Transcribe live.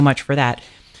much for that.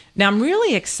 Now, I'm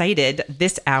really excited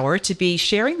this hour to be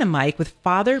sharing the mic with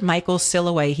Father Michael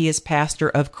Silloway. He is pastor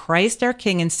of Christ our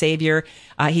King and Savior.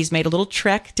 He's made a little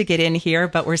trek to get in here,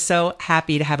 but we're so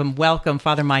happy to have him. Welcome,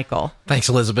 Father Michael. Thanks,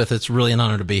 Elizabeth. It's really an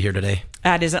honor to be here today.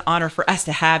 It is an honor for us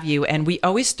to have you. And we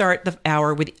always start the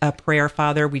hour with a prayer,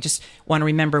 Father. We just want to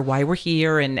remember why we're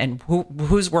here and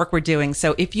whose work we're doing.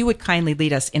 So if you would kindly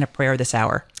lead us in a prayer this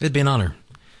hour. It'd be an honor.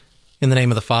 In the name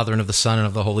of the Father, and of the Son, and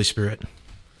of the Holy Spirit.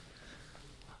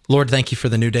 Lord, thank you for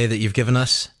the new day that you've given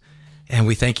us, and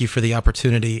we thank you for the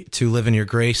opportunity to live in your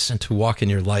grace and to walk in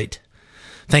your light.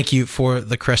 Thank you for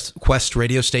the Quest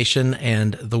radio station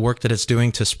and the work that it's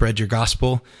doing to spread your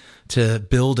gospel, to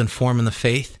build and form in the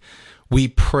faith. We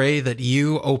pray that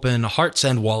you open hearts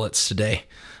and wallets today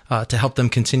to help them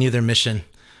continue their mission,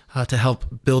 to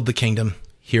help build the kingdom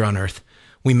here on earth.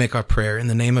 We make our prayer in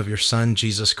the name of your Son,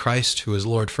 Jesus Christ, who is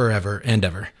Lord forever and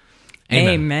ever.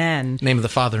 Amen. In the name of the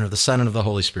Father, and of the Son, and of the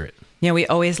Holy Spirit. We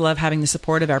always love having the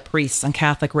support of our priests on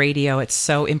Catholic radio. It's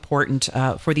so important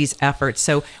for these efforts.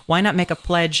 So why not make a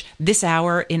pledge this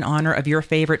hour in honor of your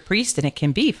favorite priest? And it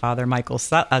can be Father Michael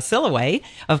Silloway.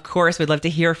 Of course, we'd love to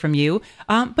hear from you.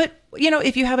 But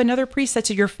if you have another priest that's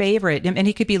your favorite, and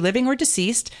he could be living or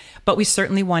deceased, but we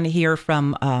certainly want to hear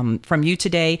from you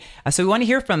today. So we want to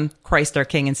hear from Christ our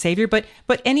King and Savior, but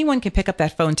anyone can pick up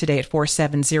that phone today at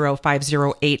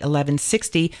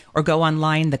 470-508-1160 or go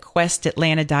online,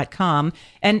 thequestatlanta.com,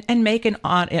 and make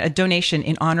a donation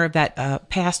in honor of that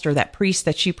pastor, that priest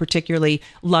that you particularly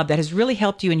love, that has really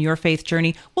helped you in your faith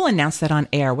journey. We'll announce that on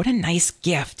air. What a nice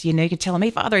gift. You can tell him, hey,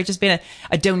 Father, it's just been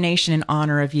a donation in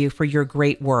honor of you for your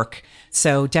great work.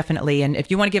 So definitely. And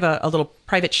if you want to give a little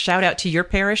private shout out to your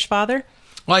parish, Father?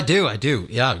 Well, I do.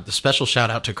 Yeah. The special shout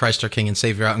out to Christ our King and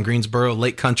Savior out in Greensboro,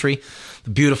 Lake Country,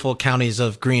 the beautiful counties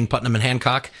of Greene, Putnam, and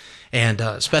Hancock, and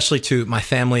especially to my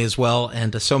family as well,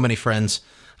 and to so many friends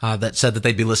that said that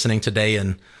they'd be listening today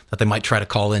and that they might try to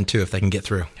call in too if they can get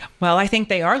through. Well, I think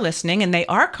they are listening and they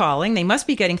are calling. They must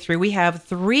be getting through. We have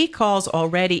 3 calls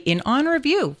already in honor of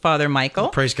you, Father Michael. Oh,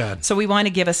 praise God. So we want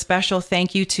to give a special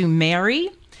thank you to Mary.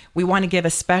 We want to give a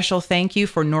special thank you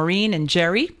for Noreen and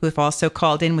Jerry, who have also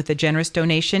called in with a generous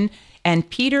donation, and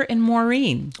Peter and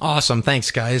Maureen. Awesome.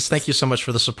 Thanks, guys. Thank you so much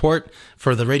for the support,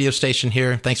 for the radio station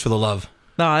here. Thanks for the love.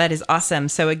 Oh, that is awesome.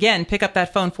 So again, pick up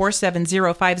that phone,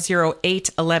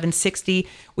 470-508-1160.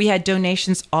 We had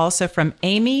donations also from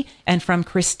Amy and from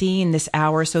Christine this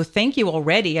hour. So thank you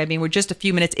already. I mean, we're just a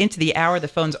few minutes into the hour. The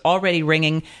phone's already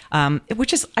ringing,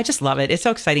 which is, I just love it. It's so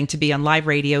exciting to be on live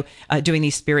radio doing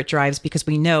these spirit drives, because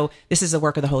we know this is the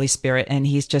work of the Holy Spirit, and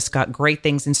he's just got great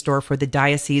things in store for the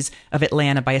Diocese of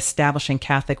Atlanta by establishing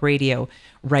Catholic radio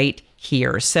right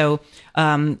here. So,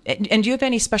 and do you have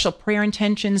any special prayer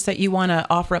intentions that you want to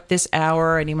offer up this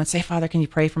hour? Anyone say, Father, can you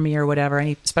pray for me or whatever?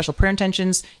 Any special prayer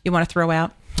intentions you want to throw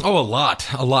out? Oh, a lot.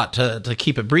 To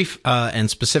keep it brief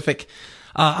and specific,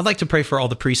 I'd like to pray for all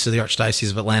the priests of the Archdiocese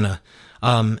of Atlanta,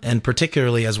 and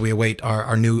particularly as we await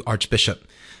our new Archbishop,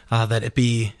 that it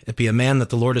be a man that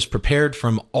the Lord has prepared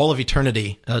from all of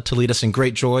eternity to lead us in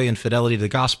great joy and fidelity to the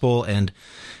gospel and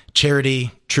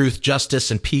charity, truth,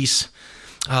 justice, and peace.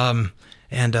 And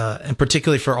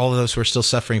particularly for all of those who are still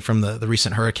suffering from the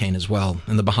recent hurricane as well,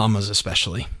 in the Bahamas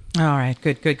especially. All right,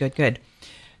 good.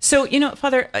 So,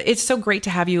 Father, it's so great to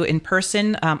have you in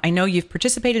person. I know you've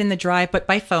participated in the drive, but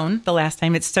by phone the last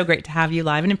time. It's so great to have you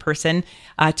live and in person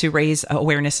to raise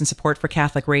awareness and support for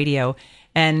Catholic radio.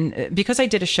 And because I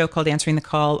did a show called Answering the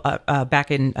Call back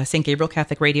in St. Gabriel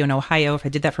Catholic Radio in Ohio, I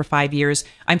did that for 5 years,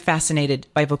 I'm fascinated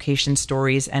by vocation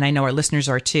stories, and I know our listeners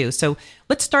are too. So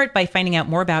let's start by finding out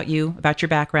more about you, about your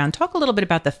background. Talk a little bit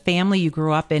about the family you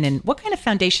grew up in, and what kind of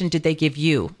foundation did they give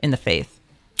you in the faith?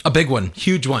 A big one,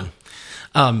 huge one.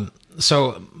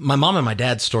 So my mom and my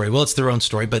dad's story, well, it's their own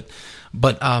story, but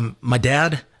my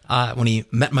dad, when he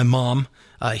met my mom,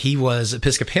 he was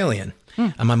Episcopalian,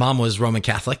 and my mom was Roman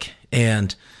Catholic.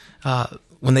 And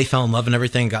when they fell in love and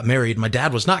everything, got married, my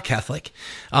dad was not Catholic.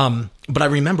 But I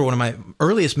remember one of my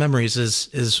earliest memories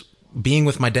is being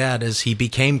with my dad as he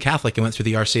became Catholic and went through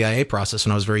the RCIA process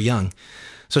when I was very young.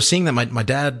 So seeing that my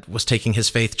dad was taking his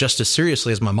faith just as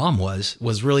seriously as my mom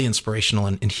was really inspirational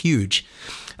and huge.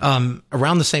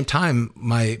 Around the same time,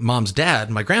 my mom's dad,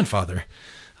 my grandfather,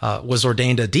 was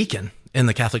ordained a deacon in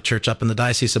the Catholic Church up in the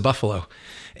Diocese of Buffalo.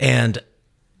 And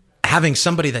having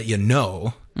somebody that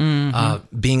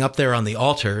being up there on the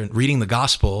altar and reading the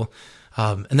gospel,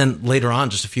 and then later on,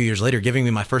 just a few years later, giving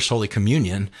me my first Holy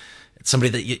Communion,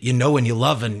 somebody that you know and you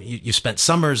love, and you spent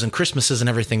summers and Christmases and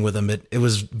everything with them. It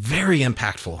was very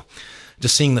impactful,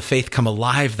 just seeing the faith come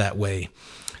alive that way.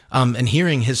 And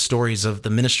hearing his stories of the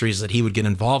ministries that he would get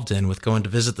involved in with going to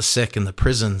visit the sick in the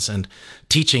prisons and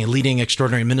teaching and leading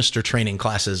extraordinary minister training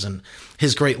classes, and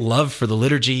his great love for the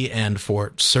liturgy and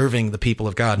for serving the people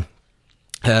of God.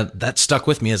 That stuck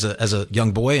with me as a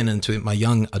young boy and into my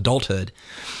young adulthood.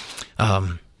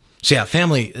 So yeah,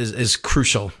 family is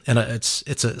crucial, and it's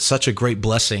such a great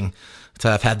blessing to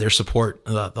have had their support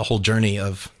the whole journey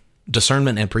of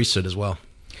discernment and priesthood as well.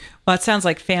 Well, it sounds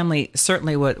like family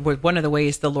certainly would one of the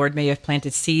ways the Lord may have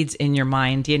planted seeds in your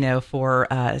mind, for,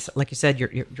 like you said,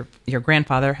 your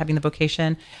grandfather having the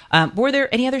vocation. Were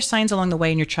there any other signs along the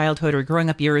way in your childhood or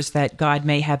growing up years that God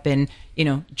may have been,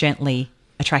 gently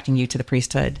attracting you to the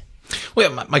priesthood?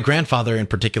 Well, my grandfather in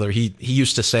particular, he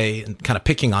used to say, kind of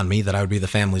picking on me, that I would be the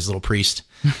family's little priest.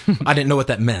 I didn't know what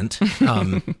that meant,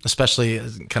 especially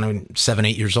kind of 7,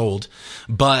 8 years old.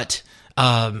 But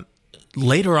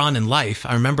later on in life,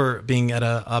 I remember being at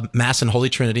a Mass in Holy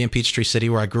Trinity in Peachtree City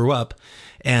where I grew up,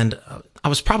 and I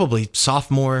was probably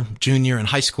sophomore, junior in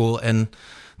high school, and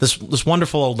this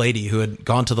wonderful old lady who had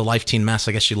gone to the Life Teen Mass,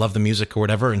 I guess she loved the music or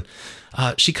whatever, and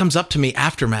she comes up to me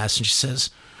after Mass and she says,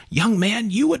 "Young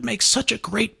man, you would make such a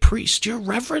great priest. Your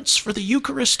reverence for the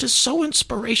Eucharist is so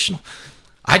inspirational."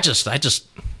 I just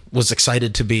was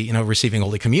excited to be, receiving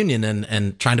Holy Communion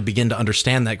and trying to begin to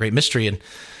understand that great mystery. And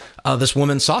this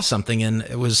woman saw something, and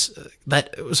it was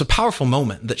a powerful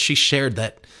moment that she shared,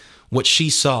 that what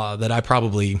she saw that I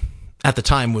probably at the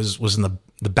time was in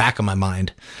the back of my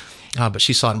mind, but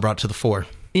she saw it and brought it to the fore.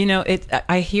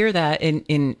 I hear that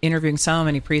in interviewing so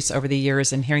many priests over the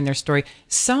years and hearing their story.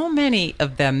 So many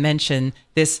of them mention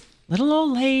this little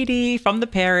old lady from the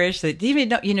parish that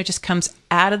even just comes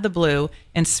out of the blue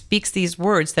and speaks these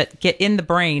words that get in the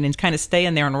brain and kind of stay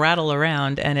in there and rattle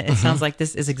around. And it sounds like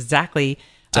this is exactly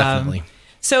definitely.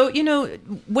 So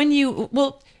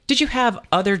did you have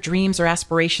other dreams or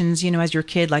aspirations? As your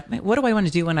kid, like, what do I want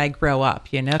to do when I grow up?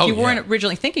 If you weren't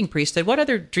originally thinking priesthood, what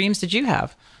other dreams did you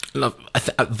have?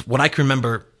 What I can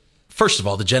remember, first of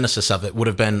all, the genesis of it would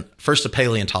have been first a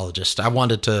paleontologist. I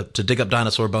wanted to dig up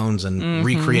dinosaur bones and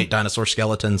recreate dinosaur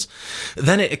skeletons.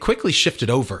 Then it quickly shifted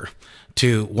over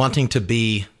to wanting to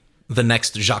be the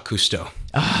next Jacques Cousteau.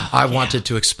 I wanted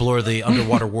to explore the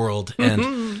underwater world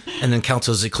and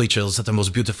encounter the creatures that are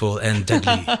most beautiful and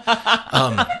deadly.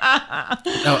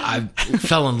 I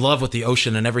fell in love with the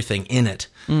ocean and everything in it.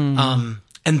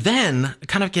 And then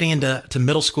kind of getting into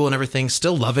middle school and everything,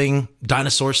 still loving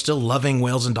dinosaurs, still loving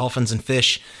whales and dolphins and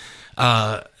fish.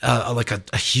 Like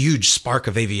a huge spark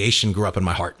of aviation grew up in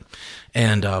my heart,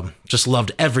 and just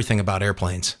loved everything about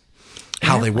airplanes.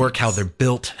 How they work, how they're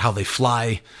built, how they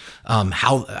fly,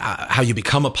 how you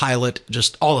become a pilot,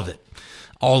 just all of it.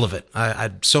 All of it. I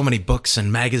had so many books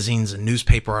and magazines and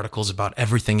newspaper articles about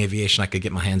everything aviation I could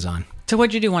get my hands on. So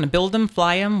what did you do? Want to build them,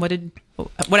 fly them?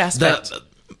 What aspect?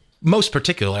 Most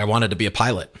particularly, I wanted to be a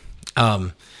pilot.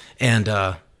 That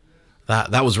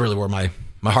was really where my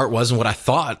heart was and what I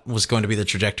thought was going to be the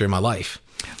trajectory of my life.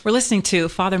 We're listening to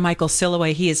Father Michael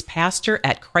Silloway. He is pastor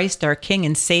at Christ our King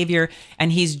and Savior,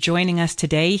 and he's joining us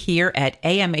today here at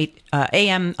AM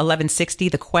 1160,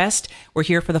 The Quest. We're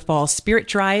here for the Fall Spirit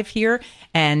Drive here,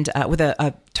 and with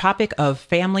a topic of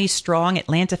Family Strong,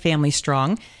 Atlanta Family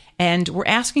Strong. And we're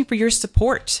asking for your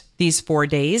support these 4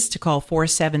 days to call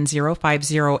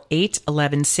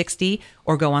 470-508-1160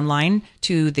 or go online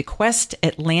to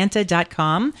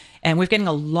thequestatlanta.com. And we're getting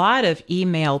a lot of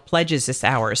email pledges this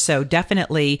hour. So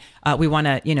definitely we want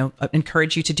to,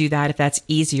 encourage you to do that if that's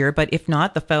easier. But if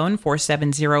not, the phone,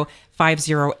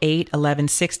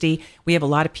 470-508-1160. We have a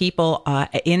lot of people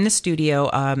in the studio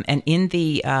and in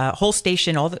the whole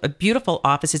station, all the beautiful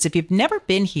offices. If you've never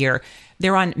been here,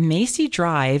 they're on Macy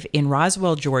Drive in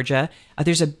Roswell, Georgia.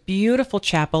 There's a beautiful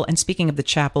chapel. And speaking of the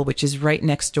chapel, which is right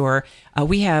next door,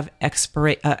 we have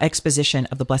exposition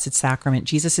of the Blessed Sacrament.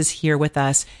 Jesus is here with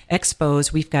us,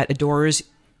 exposed. We've got adorers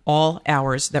all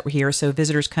hours that we're here, so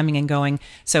visitors coming and going.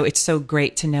 So it's so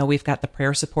great to know we've got the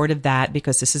prayer support of that,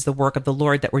 because this is the work of the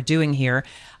Lord that we're doing here.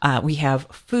 We have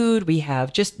food, we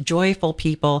have just joyful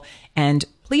people, and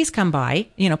please come by,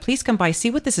 see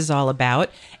what this is all about.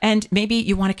 And maybe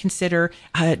you want to consider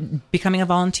becoming a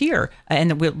volunteer.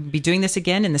 And we'll be doing this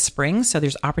again in the spring. So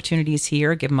there's opportunities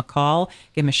here. Give them a call,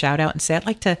 give them a shout out and say, I'd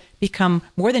like to become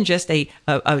more than just a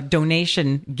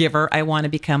donation giver. I want to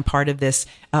become part of this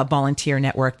volunteer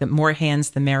network. The more hands,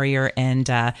 the merrier. And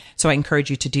so I encourage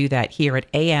you to do that here at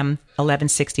AM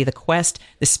 1160, The Quest,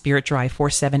 the Spirit Drive,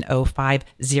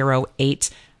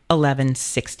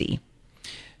 470-508-1160.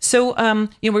 So,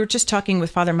 we were just talking with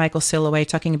Father Michael Silloway,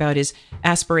 talking about his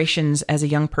aspirations as a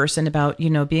young person, about,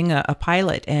 being a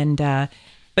pilot. And,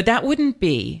 but that wouldn't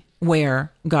be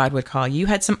where God would call you. You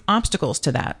had some obstacles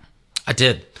to that. I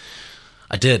did.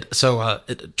 So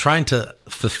trying to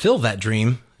fulfill that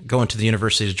dream, going to the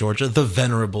University of Georgia, the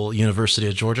venerable University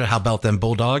of Georgia. How about them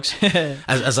Bulldogs?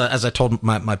 as I told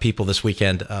my people this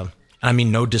weekend, I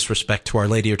mean no disrespect to Our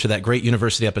Lady or to that great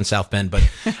university up in South Bend, but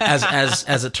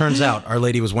as it turns out, Our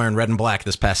Lady was wearing red and black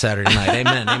this past Saturday night.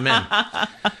 Amen, amen.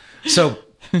 So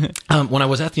when I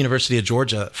was at the University of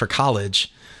Georgia for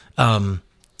college, I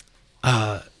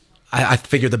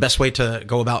figured the best way to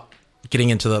go about getting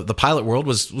into the pilot world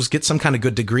was get some kind of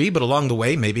good degree, but along the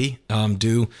way, maybe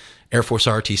do Air Force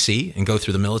ROTC and go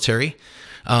through the military.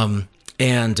 As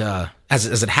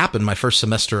it happened, my first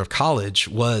semester of college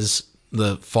was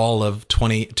the fall of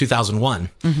 2001.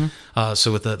 Mm-hmm.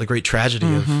 So with the great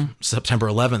tragedy of September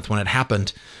 11th, when it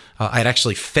happened, I had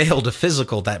actually failed a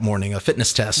physical that morning, a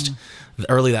fitness test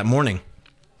early that morning.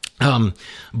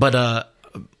 But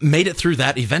made it through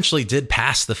that, eventually did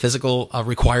pass the physical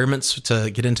requirements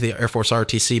to get into the Air Force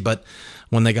ROTC. But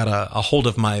when they got a hold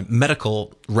of my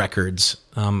medical records,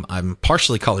 I'm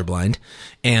partially colorblind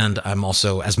and I'm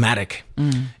also asthmatic.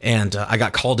 And I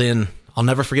got called in. I'll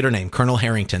never forget her name, Colonel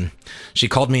Harrington. She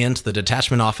called me into the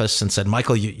detachment office and said,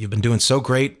 Michael, you've been doing so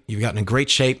great. You've gotten in great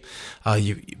shape.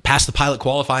 You passed the pilot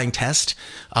qualifying test,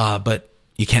 but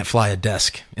you can't fly a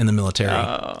desk in the military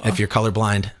if you're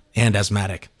colorblind and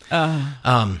asthmatic.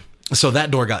 So that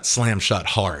door got slammed shut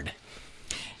hard.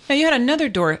 Now, you had another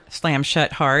door slammed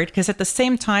shut hard because at the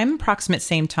same time, approximate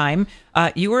same time,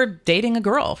 you were dating a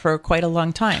girl for quite a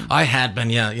long time. I had been,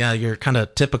 yeah. Your kind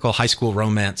of typical high school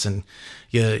romance, and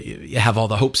you have all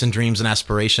the hopes and dreams and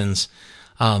aspirations.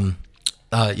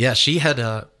 She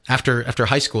had, after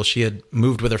high school, she had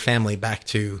moved with her family back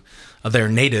to their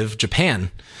native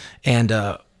Japan, and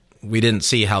we didn't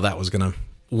see how that was going to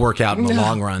work out in the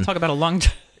long run. Talk about a long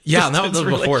time. Yeah, that was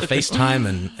before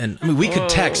FaceTime, and I mean, we could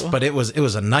text, but it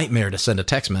was a nightmare to send a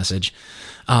text message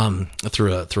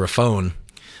through a phone.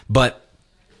 But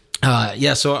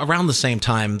so around the same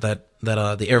time that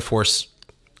the Air Force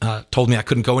told me I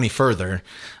couldn't go any further,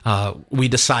 we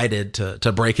decided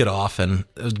to break it off. And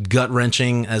gut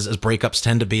wrenching as breakups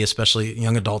tend to be, especially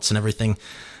young adults and everything,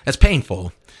 it's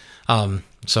painful.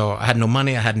 So I had no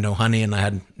money, I had no honey, and I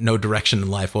had no direction in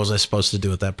life. What was I supposed to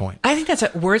do at that point? I think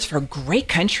that's words for a great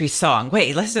country song.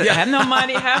 Wait, listen, I have no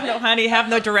money, have no honey, have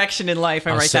no direction in life.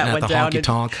 I write that one down and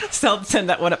send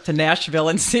that one up to Nashville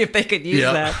and see if they could use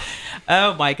that.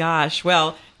 Oh my gosh.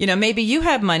 Well, maybe you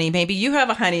have money, maybe you have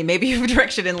a honey, maybe you have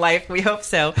direction in life. We hope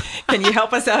so. Can you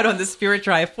help us out on the Spirit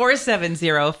Drive?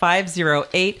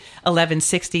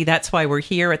 470-508-1160. That's why we're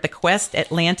here at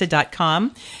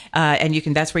thequestatlanta.com.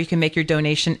 And that's where you can make your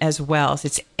donation as well. So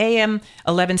it's AM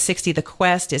 1160, The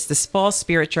Quest. It's the Fall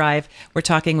Spirit Drive. We're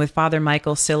talking with Father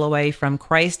Michael Silloway from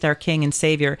Christ, our King and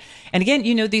Savior. And again,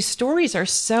 these stories are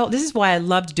this is why I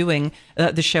loved doing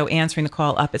the show, Answering the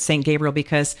Call up at St. Gabriel,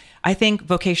 because I think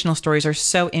vocational stories are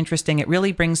so interesting. It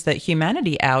really brings the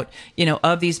humanity out,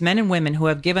 of these men and women who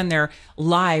have given their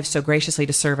lives so graciously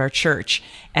to serve our church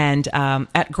and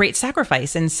at great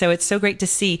sacrifice. And so it's so great to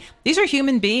see these are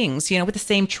human beings, with the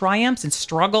same triumphs and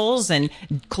struggles and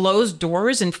closed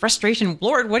doors and frustration.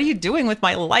 Lord, what are you doing with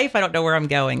my life? I don't know where I'm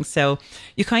going. So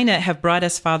you kind of have brought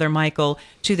us, Father Michael,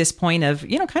 to this point of,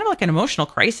 kind of like an emotional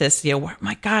crisis,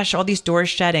 my gosh, all these doors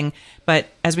shutting. But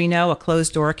as we know, a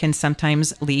closed door can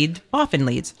sometimes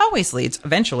always leads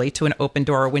eventually to an open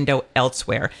door or window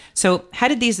elsewhere. So how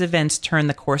did these events turn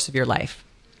the course of your life?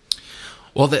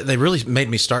 Well, they really made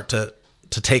me start to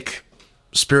take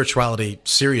spirituality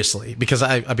seriously, because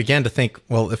I began to think,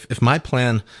 well, if my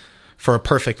plan for a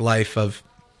perfect life of,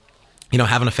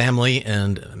 having a family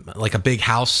and like a big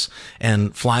house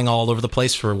and flying all over the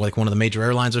place for like one of the major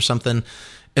airlines or something,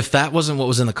 if that wasn't what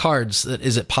was in the cards,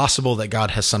 is it possible that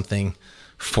God has something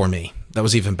for me that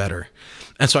was even better?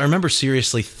 And so I remember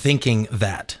seriously thinking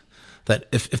that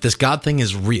if this God thing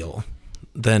is real,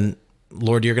 then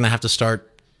Lord, you're going to have to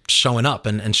start showing up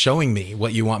and showing me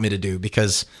what you want me to do,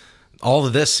 because all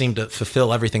of this seemed to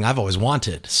fulfill everything I've always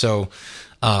wanted. So,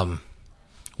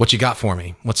 what you got for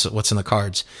me? What's in the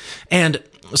cards? And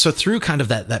so through kind of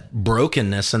that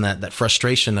brokenness and that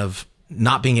frustration of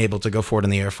not being able to go forward in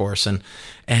the Air Force and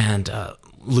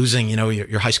losing,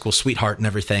 your high school sweetheart and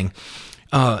everything,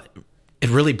 it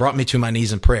really brought me to my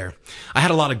knees in prayer. I had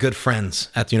a lot of good friends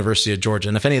at the University of Georgia,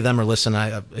 and if any of them are listening,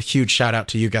 a huge shout out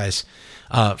to you guys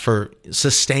for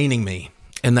sustaining me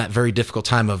in that very difficult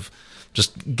time of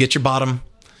just get your bottom,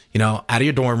 out of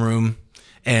your dorm room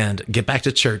and get back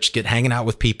to church, get hanging out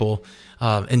with people,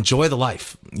 enjoy the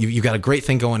life. You got a great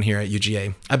thing going here at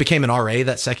UGA. I became an RA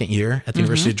that second year at the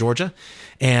University of Georgia,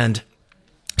 and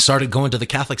started going to the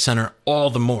Catholic Center all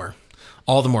the more.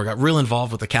 Got real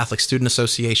involved with the Catholic Student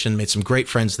Association, made some great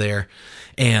friends there,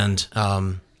 and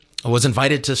I was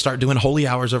invited to start doing holy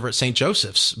hours over at St.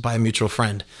 Joseph's by a mutual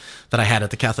friend that I had at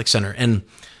the Catholic Center. And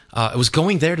I was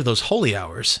going there to those holy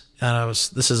hours.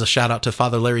 This is a shout out to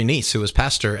Father Larry Neese, who was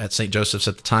pastor at St. Joseph's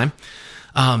at the time.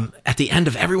 At the end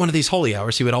of every one of these holy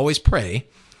hours, he would always pray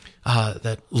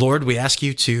that, Lord, we ask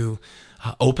you to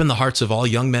open the hearts of all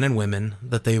young men and women,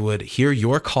 that they would hear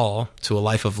your call to a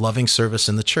life of loving service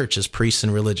in the church as priests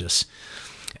and religious.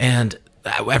 And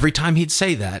every time he'd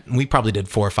say that, and we probably did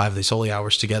 4 or 5 of these holy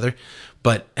hours together,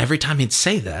 but every time he'd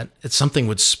say that, something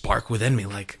would spark within me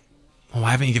like, well, why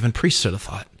haven't you given priesthood a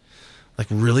thought? Like,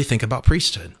 really think about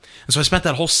priesthood. And so I spent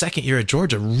that whole second year at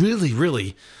Georgia really,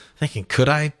 really thinking, could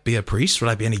I be a priest? Would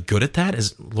I be any good at that?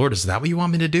 Lord, is that what you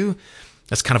want me to do?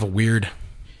 That's kind of a weird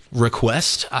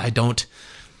request. I don't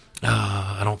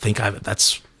think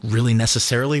that's really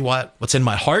necessarily what's in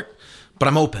my heart, but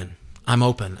I'm open.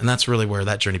 And that's really where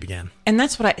that journey began. And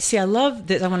that's what I love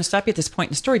that. I want to stop you at this point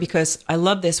in the story, because I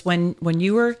love this. When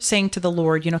you were saying to the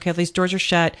Lord, okay, these doors are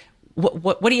shut.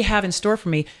 What do you have in store for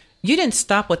me? You didn't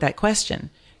stop with that question.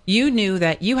 You knew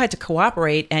that you had to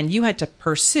cooperate and you had to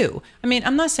pursue. I mean,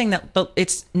 I'm not saying that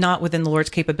it's not within the Lord's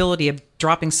capability of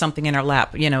dropping something in our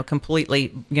lap,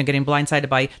 completely, getting blindsided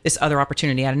by this other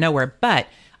opportunity out of nowhere. But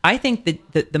I think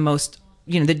that the most,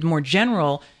 the more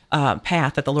general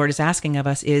path that the Lord is asking of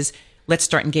us is, let's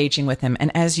start engaging with him.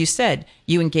 And as you said,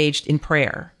 you engaged in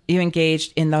prayer. You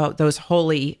engaged in those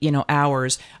holy,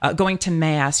 hours, going to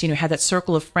Mass, had that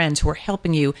circle of friends who are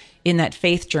helping you in that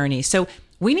faith journey. So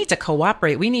we need to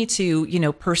cooperate. We need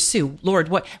to, pursue, Lord,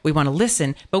 what we want to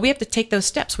listen, but we have to take those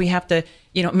steps. We have to,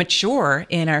 mature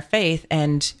in our faith,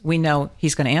 and we know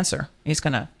he's going to answer. He's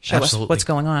going to show Absolutely. us what's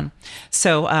going on.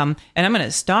 So, and I'm going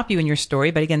to stop you in your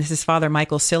story, but again, this is Father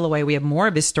Michael Silloway. We have more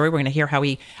of his story. We're going to hear how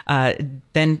he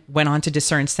then went on to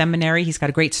discern seminary. He's got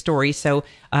a great story, so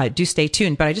do stay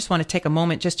tuned. But I just want to take a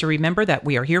moment just to remember that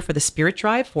we are here for the Spirit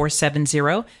Drive,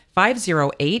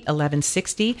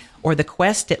 470-508-1160, or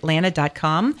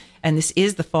thequestatlanta.com. And this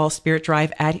is the Fall Spirit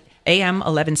Drive at AM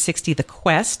 1160, The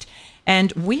Quest.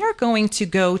 And we are going to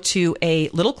go to a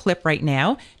little clip right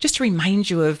now just to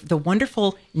remind you of the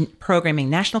wonderful programming,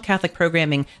 National Catholic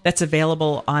programming that's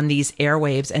available on these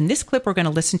airwaves. And this clip we're going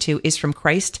to listen to is from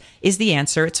Christ is the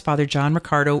Answer. It's Father John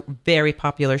Riccardo, very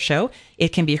popular show.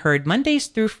 It can be heard Mondays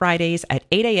through Fridays at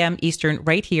 8 a.m. Eastern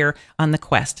right here on The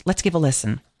Quest. Let's give a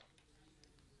listen.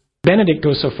 Benedict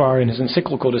goes so far in his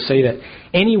encyclical to say that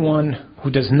anyone who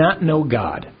does not know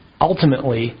God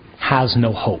ultimately has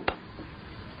no hope.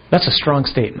 That's a strong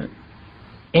statement.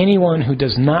 Anyone who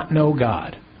does not know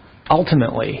God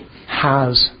ultimately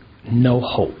has no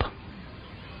hope.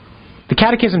 The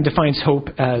Catechism defines hope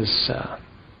as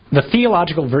the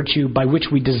theological virtue by which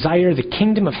we desire the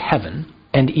kingdom of heaven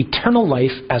and eternal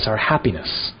life as our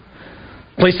happiness,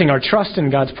 placing our trust in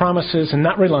God's promises and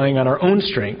not relying on our own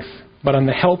strength, but on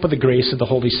the help of the grace of the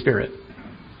Holy Spirit.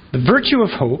 The virtue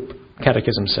of hope,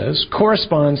 Catechism says,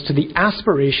 corresponds to the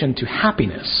aspiration to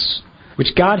happiness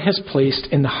which God has placed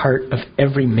in the heart of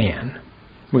every man.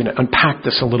 We're going to unpack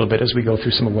this a little bit as we go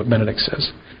through some of what Benedict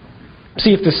says.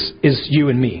 See if this is you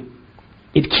and me.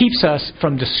 It keeps us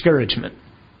from discouragement.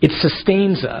 It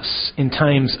sustains us in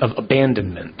times of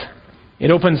abandonment.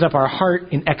 It opens up our heart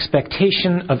in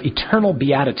expectation of eternal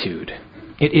beatitude.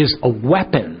 It is a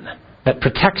weapon that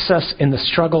protects us in the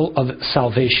struggle of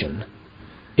salvation.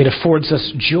 It affords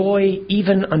us joy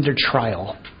even under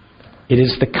trial. It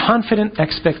is the confident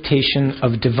expectation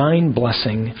of divine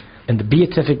blessing and the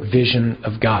beatific vision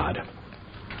of God.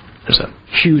 There's a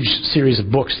huge series of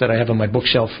books that I have on my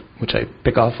bookshelf, which I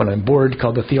pick off when I'm bored,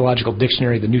 called the Theological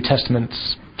Dictionary of the New Testament.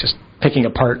 It's just picking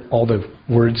apart all the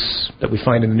words that we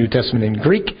find in the New Testament in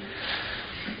Greek.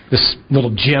 This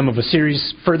little gem of a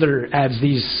series further adds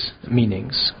these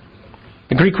meanings.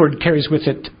 The Greek word carries with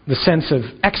it the sense of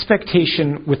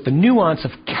expectation with the nuance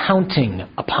of counting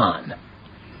upon.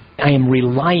 I am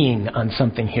relying on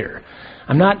something here.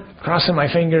 I'm not crossing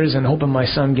my fingers and hoping my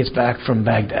son gets back from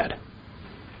Baghdad.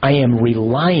 I am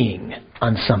relying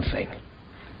on something.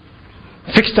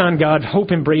 Fixed on God,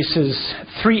 hope embraces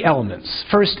 3 elements.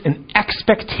 First, an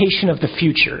expectation of the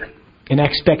future. An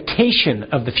expectation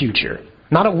of the future.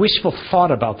 Not a wishful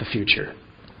thought about the future.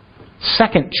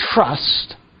 Second,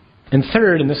 trust. And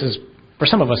third, and this is, for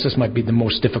some of us, this might be the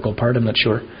most difficult part, I'm not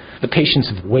sure, the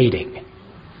patience of waiting.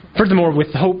 Furthermore,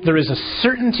 with hope, there is a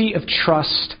certainty of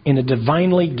trust in a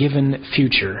divinely given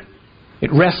future.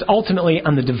 It rests ultimately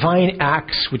on the divine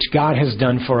acts which God has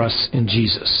done for us in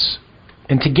Jesus.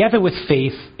 And together with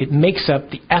faith, it makes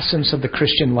up the essence of the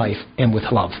Christian life and with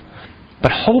love.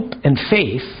 But hope and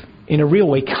faith, in a real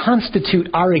way, constitute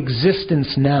our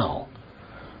existence now.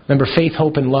 Remember, faith,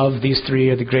 hope, and love, these three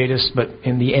are the greatest, but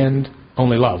in the end,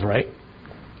 only love, right?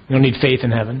 You don't need faith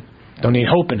in heaven. Don't need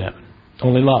hope in heaven.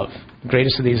 Only love. The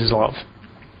greatest of these is love.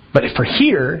 But for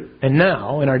here and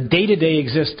now, in our day-to-day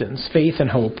existence, faith and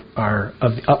hope are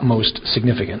of the utmost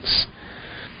significance.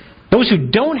 Those who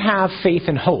don't have faith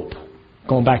and hope,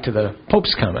 going back to the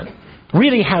Pope's comment,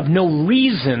 really have no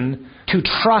reason to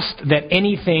trust that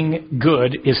anything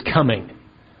good is coming,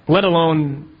 let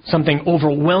alone something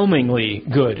overwhelmingly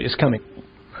good is coming.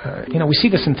 We see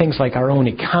this in things like our own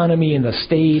economy in the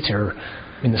state or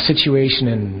in the situation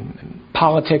in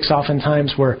politics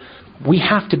oftentimes, where we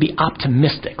have to be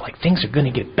optimistic, like things are going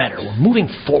to get better. We're moving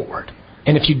forward.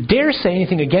 And if you dare say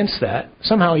anything against that,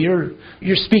 somehow you're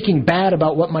speaking bad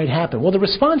about what might happen. Well, the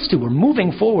response to we're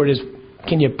moving forward is,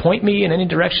 can you point me in any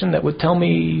direction that would tell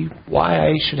me why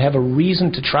I should have a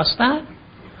reason to trust that?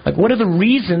 Like, what are the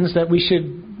reasons that we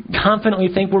should confidently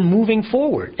think we're moving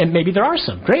forward? And maybe there are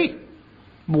some. Great.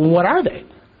 What are they?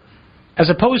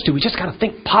 As opposed to, we just got to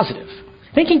think positive.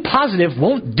 Thinking positive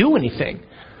won't do anything.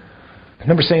 I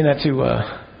remember saying that to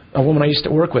a woman I used to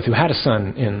work with who had a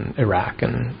son in Iraq.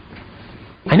 And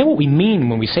I know what we mean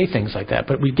when we say things like that,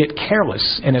 but we get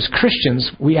careless. And as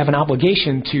Christians, we have an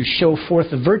obligation to show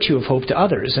forth the virtue of hope to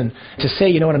others and to say,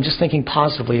 you know what, I'm just thinking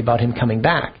positively about him coming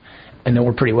back. I know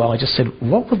her pretty well. I just said,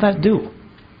 what will that do?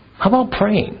 How about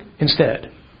praying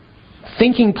instead?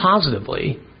 Thinking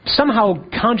positively somehow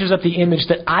conjures up the image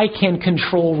that I can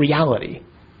control reality.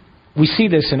 We see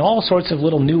this in all sorts of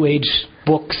little New Age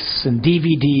books and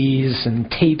DVDs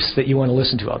and tapes that you want to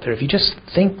listen to out there. If you just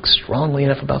think strongly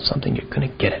enough about something, you're going to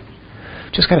get it.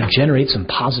 Just got to generate some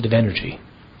positive energy.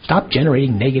 Stop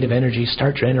generating negative energy.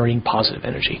 Start generating positive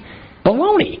energy.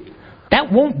 Baloney.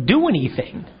 That won't do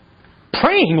anything.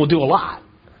 Praying will do a lot.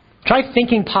 Try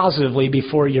thinking positively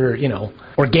before your,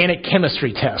 organic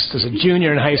chemistry test as a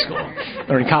junior in high school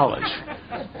or in college.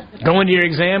 Go into your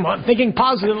exam, I'm thinking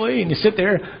positively, and you sit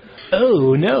there,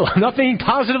 oh no, I'm not thinking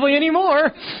positively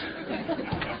anymore.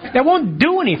 That won't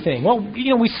do anything. Well,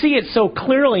 we see it so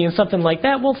clearly in something like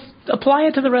that. Well, apply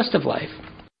it to the rest of life.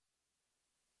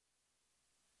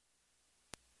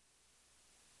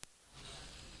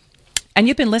 And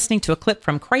you've been listening to a clip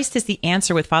from Christ is the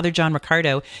Answer with Father John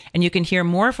Riccardo. And you can hear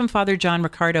more from Father John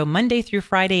Riccardo Monday through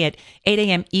Friday at 8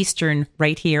 a.m. Eastern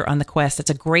right here on The Quest. It's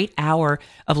a great hour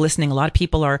of listening. A lot of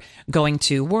people are going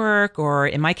to work, or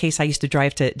in my case, I used to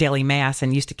drive to daily Mass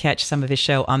and used to catch some of his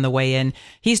show on the way in.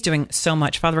 He's doing so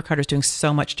much. Father Riccardo is doing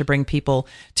so much to bring people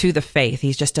to the faith.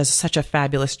 He just does such a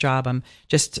fabulous job. I'm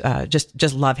just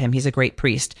love him. He's a great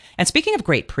priest. And speaking of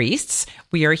great priests,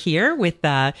 we are here with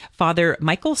Father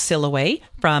Michael Silloway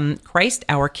from Christ,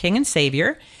 our King and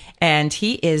Savior. And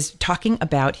he is talking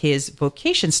about his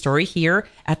vocation story here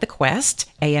at the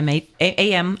Quest, AM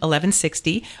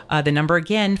 1160. The number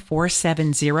again,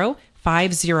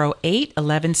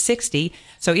 470-508-1160.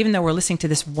 So even though we're listening to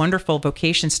this wonderful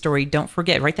vocation story, don't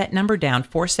forget, write that number down,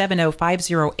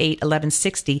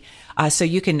 470-508-1160. So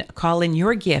you can call in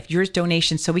your gift, your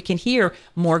donation, so we can hear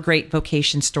more great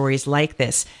vocation stories like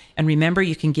this. And remember,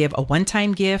 you can give a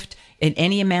one-time gift in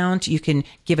any amount. You can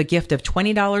give a gift of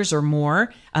 $20 or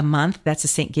more a month. That's the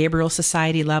St. Gabriel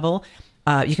Society level.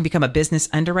 You can become a business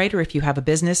underwriter if you have a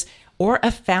business, or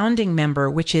a founding member,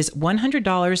 which is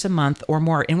 $100 a month or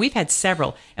more. And we've had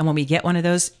several. And when we get one of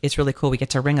those, it's really cool. We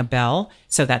get to ring a bell.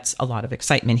 So that's a lot of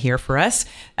excitement here for us.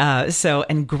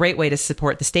 And great way to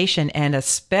support the station. And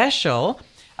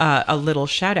a little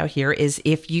shout out here is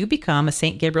if you become a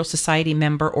St. Gabriel Society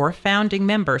member or a founding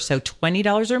member, so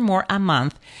 $20 or more a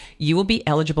month, you will be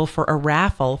eligible for a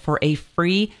raffle for a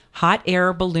free hot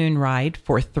air balloon ride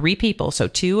for 3 people. So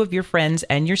 2 of your friends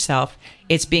and yourself.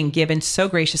 It's being given so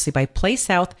graciously by Play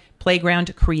South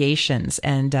Playground Creations.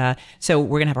 And so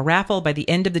we're going to have a raffle by the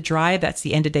end of the drive. That's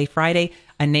the end of day Friday.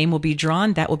 A name will be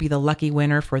drawn. That will be the lucky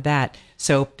winner for that.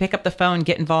 So pick up the phone,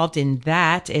 get involved in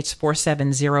that. It's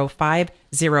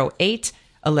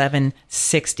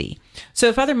 470-508-1160.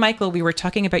 So Father Michael, we were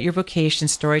talking about your vocation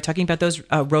story, talking about those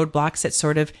roadblocks that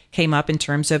sort of came up in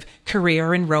terms of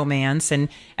career and romance. And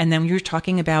then you were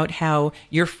talking about how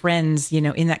your friends,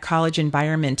 in that college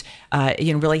environment,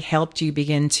 really helped you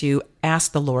begin to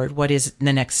ask the Lord, what is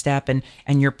the next step? And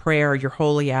your prayer, your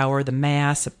holy hour, the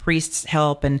Mass, a priest's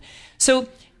help. And so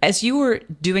as you were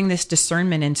doing this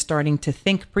discernment and starting to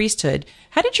think priesthood,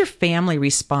 how did your family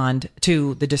respond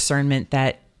to the discernment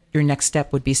that your next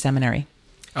step would be seminary?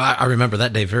 I remember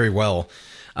that day very well,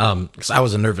 because I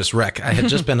was a nervous wreck. I had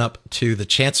just been up to the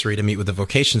chancery to meet with the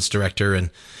vocations director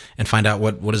and find out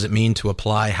what does it mean to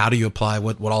apply, how do you apply,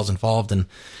 what all's involved. And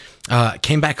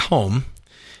came back home,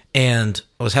 and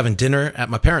I was having dinner at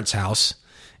my parents' house,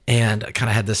 and I kind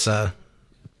of had this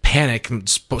panic,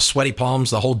 sweaty palms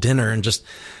the whole dinner, and just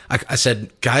I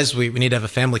said, guys, we need to have a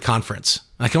family conference.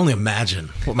 I can only imagine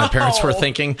what my parents were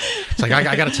thinking. It's like,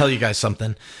 I got to tell you guys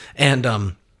something. And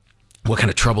what kind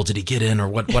of trouble did he get in, or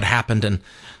what happened? And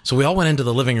so we all went into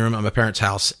the living room at my parents'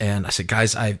 house, and I said,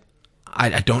 guys, I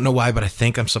don't know why, but I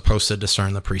think I'm supposed to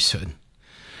discern the priesthood.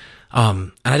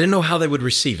 And I didn't know how they would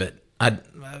receive it.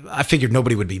 I figured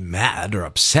nobody would be mad or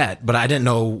upset, but I didn't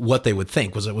know what they would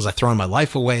think. Was I throwing my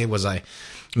life away? Was I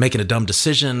making a dumb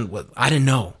decision? I didn't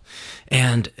know.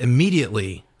 And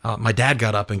immediately, my dad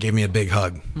got up and gave me a big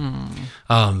hug.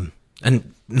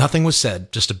 And nothing was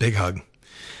said, just a big hug.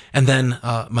 And then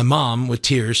my mom, with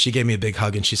tears, she gave me a big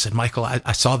hug, and she said, Michael,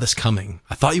 I saw this coming.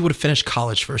 I thought you would have finished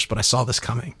college first, but I saw this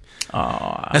coming.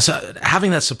 Aww. And so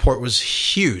having that support was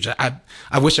huge.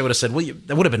 I wish I would have said, well,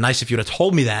 that would have been nice if you would have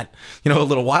told me that, a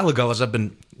little while ago, as I've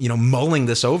been, mulling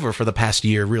this over for the past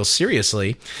year real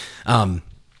seriously.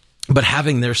 But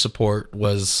having their support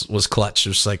was clutch. It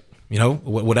was like,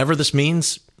 whatever this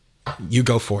means, you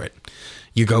go for it.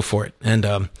 You go for it.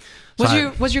 And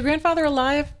was your grandfather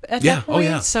alive at that point? Oh,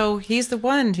 yeah. So he's the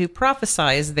one who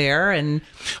prophesied there. And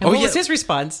what was his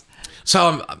response?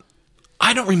 So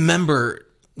I don't remember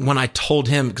when I told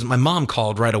him, because my mom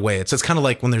called right away. It's kind of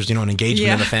like when there's, an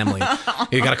engagement in the family.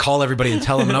 You got to call everybody and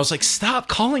tell them. And I was like, stop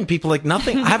calling people. Like,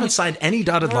 nothing. I haven't signed any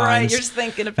dotted lines. Right, you're just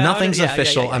thinking about Nothing's it.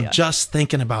 official. Yeah. I'm just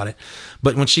thinking about it.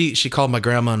 But when she called my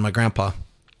grandma and my grandpa,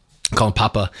 call him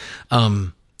Papa,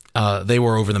 they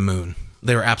were over the moon.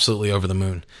 They were absolutely over the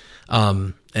moon.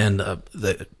 And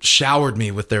they showered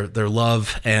me with their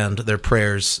love and their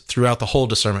prayers throughout the whole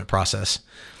discernment process.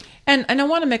 And I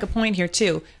want to make a point here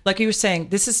too. Like you were saying,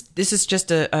 this is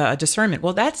just a discernment.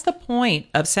 Well, that's the point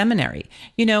of seminary.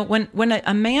 When a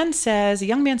young man says,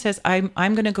 I'm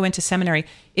going to go into seminary,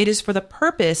 it is for the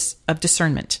purpose of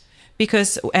discernment.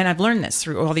 Because, and I've learned this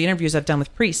through all the interviews I've done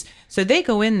with priests. So they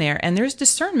go in there, and there's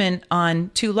discernment on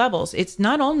two levels. It's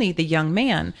not only the young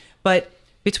man, but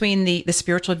between the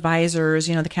spiritual advisors,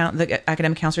 the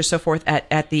academic counselors, so forth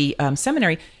at the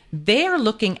seminary. They're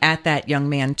looking at that young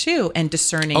man too and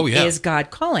discerning, is God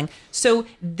calling? So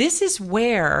this is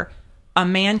where a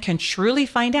man can truly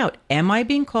find out, am I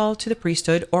being called to the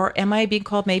priesthood, or am I being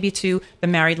called maybe to the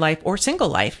married life or single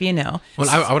life, Well,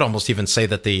 I would almost even say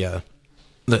that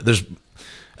there's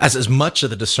as much of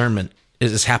the discernment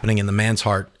is happening in the man's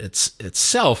heart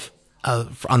itself,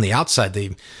 on the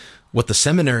outside, what the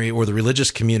seminary or the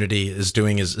religious community is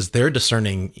doing is they're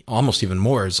discerning almost even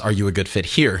more is, are you a good fit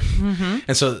here? Mm-hmm.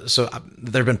 And so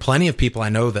there have been plenty of people I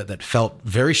know that felt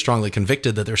very strongly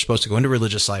convicted that they're supposed to go into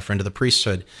religious life or into the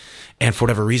priesthood. And for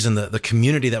whatever reason, the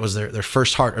community that was their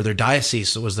first heart, or their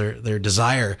diocese that was their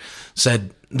desire,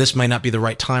 said, this might not be the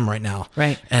right time right now.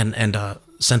 Right. And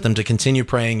sent them to continue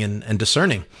praying and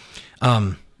discerning.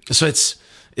 So it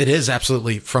is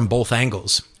absolutely from both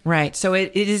angles. Right. So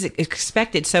it is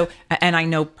expected. So, and I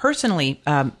know personally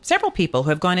several people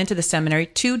who have gone into the seminary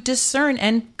to discern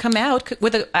and come out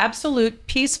with an absolute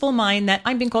peaceful mind that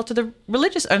I'm being called to the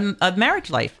religious marriage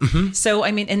life. Mm-hmm. So,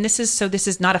 I mean, and this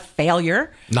is not a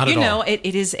failure. Not at all.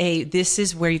 This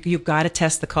is where you've got to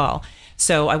test the call.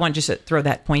 So I want just to throw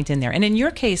that point in there. And in your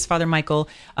case, Father Michael,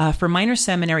 for minor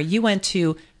seminary, you went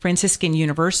to Franciscan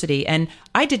University. And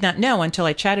I did not know until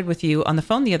I chatted with you on the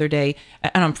phone the other day,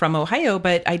 and I'm from Ohio,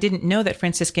 but I didn't know that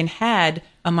Franciscan had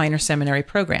a minor seminary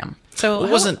program. So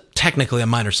it wasn't technically a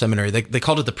minor seminary. They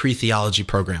called it the pre-theology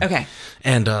program. Okay.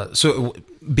 And so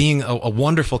being a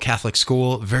wonderful Catholic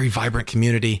school, very vibrant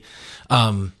community,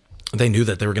 they knew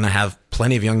that they were going to have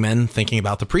plenty of young men thinking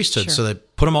about the priesthood. Sure. So they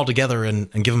put them all together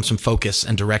and give them some focus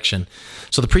and direction.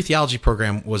 So the pre-theology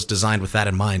program was designed with that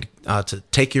in mind, to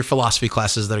take your philosophy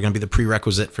classes that are going to be the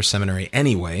prerequisite for seminary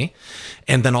anyway,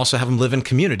 and then also have them live in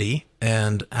community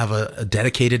and have a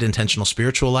dedicated, intentional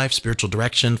spiritual life, spiritual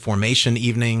direction, formation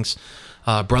evenings,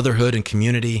 brotherhood and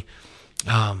community.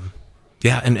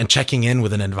 And checking in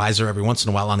with an advisor every once in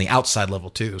a while on the outside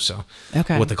level too. So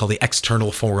what they call the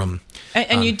external forum.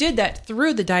 And you did that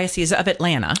through the Diocese of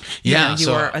Atlanta. Yeah.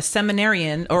 You were a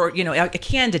seminarian or, a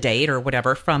candidate or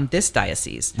whatever from this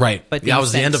diocese. Right. But I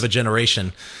was the end of a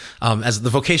generation. As the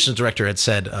vocations director had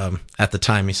said at the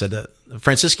time, he said,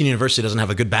 Franciscan University doesn't have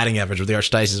a good batting average with the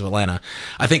Archdiocese of Atlanta.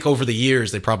 I think over the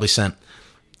years, they probably sent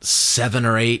 7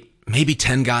 or 8, maybe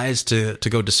 10 guys to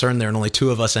go discern there, and only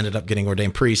 2 of us ended up getting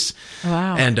ordained priests.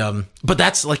 Wow. And but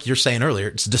that's like you're saying earlier,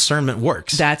 it's discernment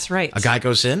works. That's right. A guy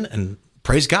goes in and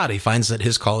praise God, he finds that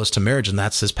his call is to marriage, and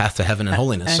that's his path to heaven and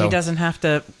holiness. And so he doesn't have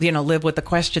to, live with the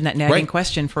question, that nagging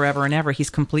question forever and ever. He's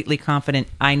completely confident.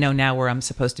 I know now where I'm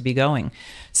supposed to be going.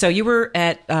 So you were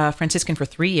at Franciscan for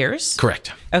 3 years?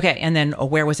 Correct. Okay, and then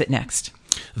where was it next?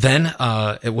 Then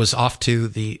it was off to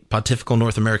the Pontifical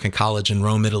North American College in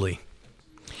Rome, Italy.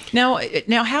 Now,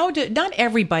 not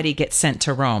everybody gets sent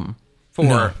to Rome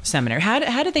for seminary.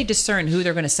 How do they discern who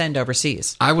they're going to send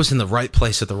overseas? I was in the right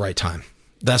place at the right time.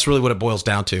 That's really what it boils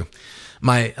down to.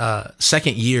 My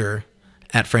second year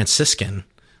at Franciscan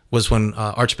was when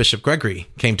Archbishop Gregory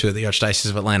came to the Archdiocese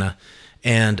of Atlanta.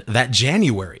 And that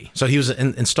January, so he was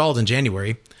installed in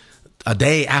January, a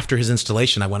day after his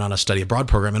installation, I went on a study abroad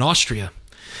program in Austria.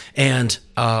 And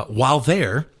while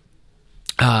there,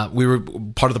 we were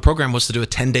part of the program was to do a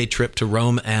 10-day trip to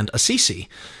Rome and Assisi.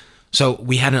 So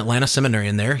we had an Atlanta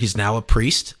seminarian there. He's now a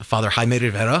priest, Father Jaime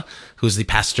Rivera, who's the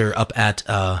pastor up at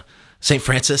St.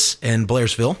 Francis in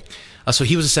Blairsville. So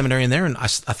he was a seminarian there, and I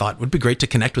thought it would be great to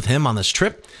connect with him on this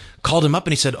trip. Called him up,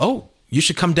 and he said, "Oh, you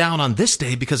should come down on this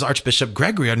day because Archbishop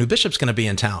Gregory, our new bishop's going to be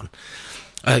in town."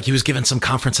 He was giving some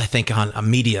conference, I think, on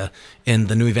media in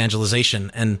the new evangelization,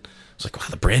 and I was like, "Wow,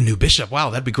 the brand new bishop! Wow,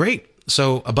 that'd be great."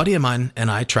 So a buddy of mine and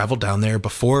I traveled down there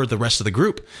before the rest of the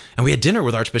group, and we had dinner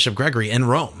with Archbishop Gregory in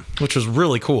Rome, which was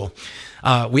really cool.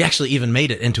 We actually even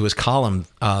made it into his column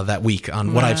that week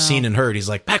on what I've seen and heard. He's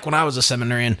like, back when I was a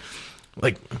seminarian,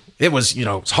 like it was,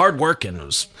 it's hard work and it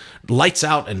was lights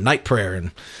out and night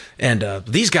prayer. And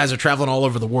these guys are traveling all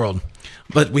over the world.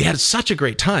 But we had such a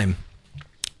great time.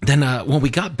 Then when we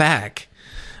got back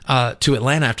to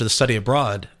Atlanta after the study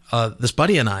abroad, this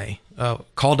buddy and I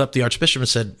called up the Archbishop and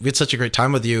said, we had such a great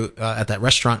time with you at that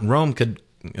restaurant in Rome. It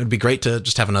would be great to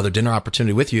just have another dinner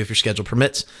opportunity with you if your schedule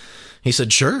permits. He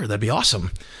said, sure, that'd be awesome.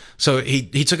 So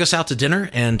he took us out to dinner,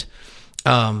 and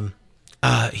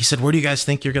he said, where do you guys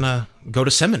think you're going to go to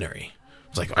seminary? I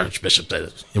was like, Archbishop,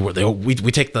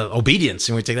 we take the obedience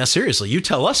and we take that seriously. You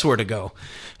tell us where to go.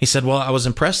 He said, well, I was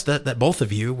impressed that both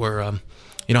of you were,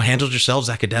 handled yourselves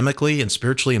academically and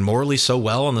spiritually and morally so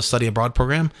well on the study abroad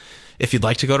program. If you'd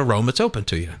like to go to Rome, it's open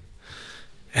to you.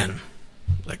 And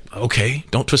like, okay,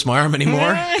 don't twist my arm anymore.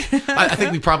 I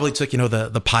think we probably took,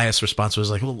 the pious response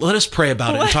was like, well, let us pray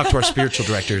about it and talk to our spiritual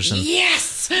directors. And,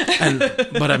 yes.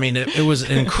 But I mean, it was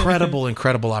an incredible,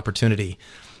 incredible opportunity.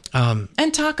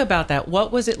 And talk about that.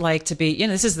 What was it like to be,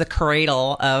 this is the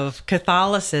cradle of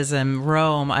Catholicism,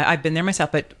 Rome. I've been there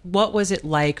myself, but what was it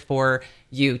like for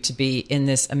you to be in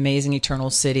this amazing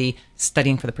eternal city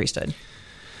studying for the priesthood?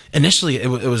 Initially, it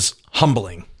was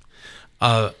humbling.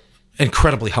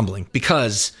 Incredibly humbling,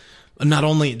 because not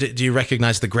only do you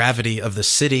recognize the gravity of the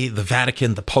city, the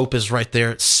Vatican, the Pope is right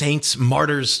there. Saints,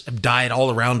 martyrs have died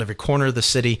all around every corner of the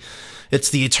city. It's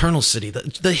the eternal city.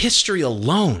 The history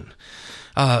alone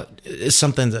is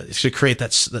something that should create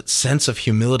that sense of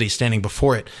humility standing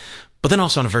before it. But then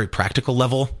also on a very practical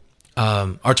level,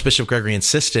 Archbishop Gregory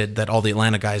insisted that all the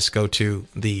Atlanta guys go to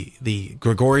the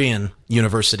Gregorian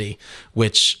University,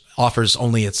 which offers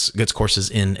only its courses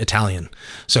in Italian.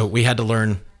 So we had to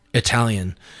learn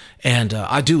Italian. And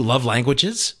I do love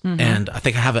languages, and I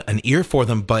think I have an ear for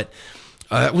them, but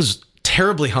it was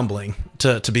terribly humbling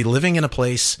to be living in a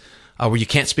place where you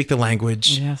can't speak the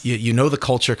language. Yes. You know the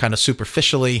culture kind of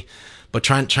superficially, but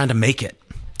trying to make it.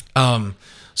 So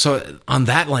on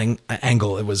that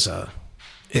angle, it was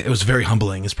very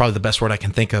humbling. It's probably the best word I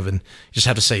can think of. And you just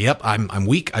have to say, yep, I'm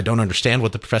weak. I don't understand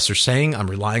what the professor's saying. I'm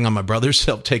relying on my brothers to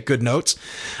help take good notes.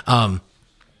 And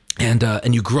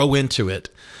you grow into it.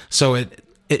 So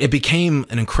it became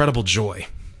an incredible joy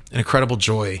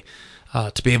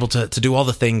to be able to do all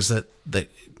the things that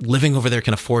living over there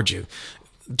can afford you.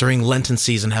 During Lenten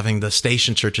season, having the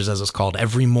station churches, as it's called,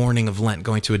 every morning of Lent,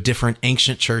 going to a different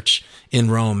ancient church in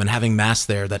Rome and having Mass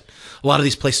there, that a lot of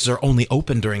these places are only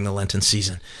open during the Lenten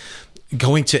season.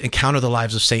 Going to encounter the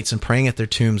lives of saints and praying at their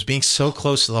tombs, being so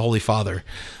close to the Holy Father,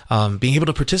 being able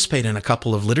to participate in a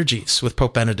couple of liturgies with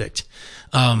Pope Benedict.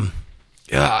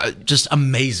 Just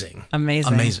amazing.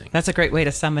 Amazing. That's a great way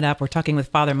to sum it up. We're talking with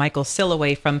Father Michael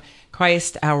Silloway from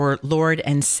Christ our Lord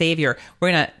and Savior.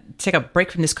 We're going to take a break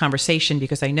from this conversation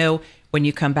because I know when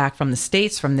you come back from the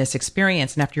States from this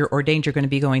experience and after you're ordained, you're going to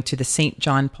be going to the St.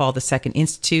 John Paul II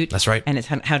Institute. That's right. And it's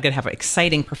going to have an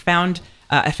exciting, profound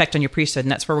effect on your priesthood.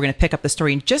 And that's where we're going to pick up the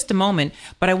story in just a moment.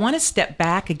 But I want to step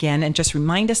back again and just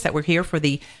remind us that we're here for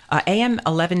the AM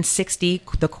 1160,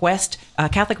 the Quest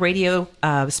Catholic Radio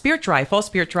Spirit Drive, Fall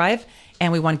Spirit Drive.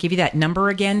 And we want to give you that number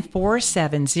again,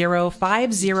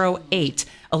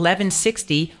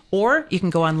 470-508-1160. Or you can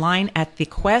go online at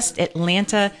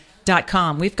thequestatlanta.com.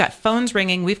 com. We've got phones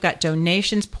ringing. We've got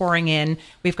donations pouring in.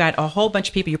 We've got a whole bunch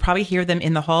of people. You probably hear them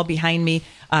in the hall behind me.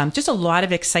 Just a lot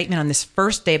of excitement on this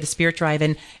first day of the Spirit Drive.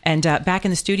 And back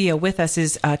in the studio with us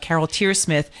is Carol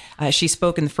Tearsmith. She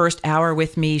spoke in the first hour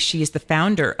with me. She is the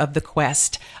founder of The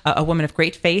Quest, a woman of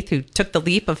great faith who took the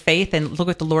leap of faith, and look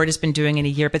what the Lord has been doing in a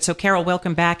year. But so, Carol,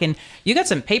 welcome back. And you got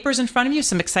some papers in front of you,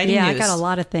 some exciting news. Yeah, I got a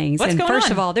lot of things. What's going first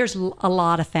on? of all, there's a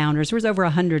lot of founders. There's over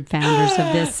 100 founders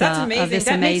of this That's amazing. of this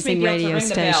That makes me amazing be able to radio ring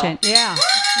the bell. station. Yeah.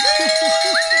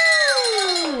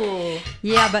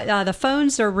 Yeah, but the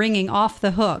phones are ringing off the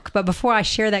hook. But before I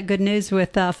share that good news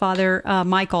with Father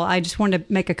Michael, I just wanted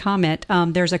to make a comment.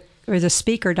 There's a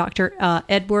speaker, Dr.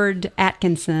 Edward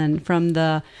Atkinson from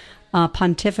the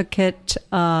Pontificate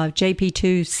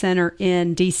JP2 Center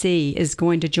in D.C. is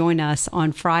going to join us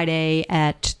on Friday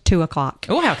at 2:00.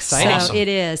 Oh, how exciting. So it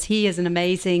is. He is an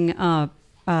amazing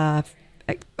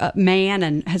man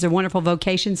and has a wonderful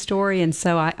vocation story, and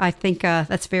so I think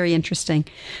that's very interesting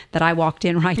that I walked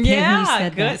in right there when you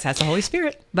said good. that. That's the Holy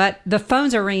Spirit. But the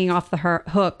phones are ringing off the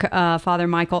hook, Father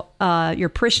Michael. Your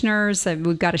parishioners,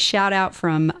 we've got a shout out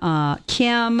from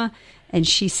Kim, and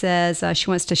she says she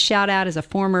wants to shout out as a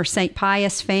former St.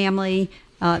 Pius family.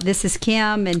 This is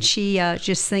Kim, and she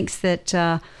just thinks that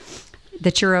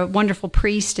you're a wonderful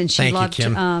priest, and she Thank you,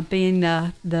 loved being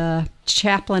the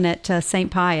chaplain at St.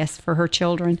 Pius for her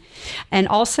children. And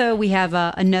also we have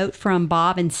a note from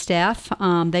Bob and Steph.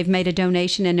 They've made a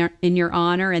donation in your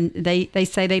honor, and they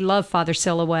say they love Father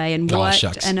Silloway, and what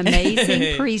shucks. an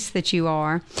amazing priest that you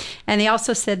are. And they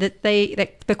also said that the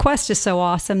Quest is so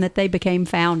awesome that they became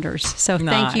founders. So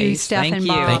thank you, Nice. Steph Thank and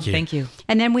you. Bob. Thank you. Thank you.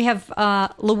 And then we have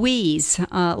Louise.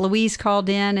 Louise called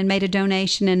in and made a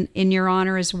donation in your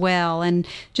honor as well. And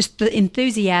just the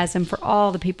enthusiasm for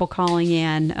all the people calling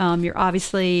in. You're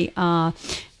obviously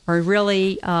are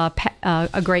really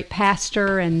a great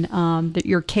pastor, and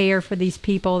your care for these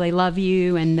people. They love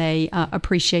you and they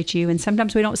appreciate you. And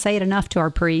sometimes we don't say it enough to our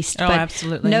priests. Oh, but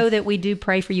absolutely. know that we do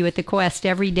pray for you at the Quest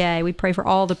every day. We pray for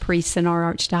all the priests in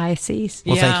our archdiocese.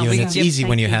 Well, Yeah, thank you. we And it's give- easy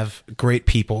when thank you you. have great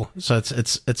people. So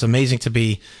it's amazing to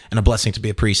be, and a blessing to be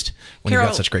a priest when you've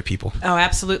Carol- got such great people. Oh,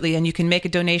 absolutely. And you can make a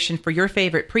donation for your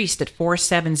favorite priest at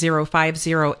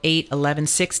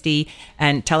 470-508-1160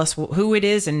 and tell us who it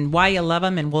is and why you love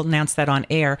him, and we'll announce that on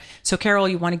air. So, Carol,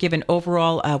 you want to give an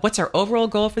overall, what's our overall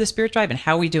goal for the Spirit Drive, and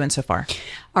how are we doing so far?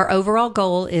 Our overall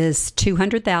goal is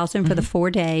 $200,000 for the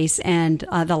 4 days, and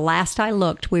the last I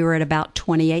looked, we were at about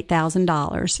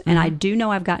 $28,000. And I do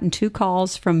know I've gotten 2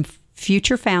 calls from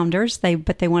future founders,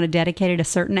 but they want to dedicate it a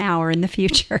certain hour in the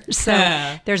future. So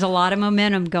there's a lot of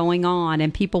momentum going on,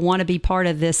 and people want to be part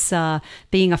of this,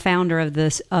 being a founder of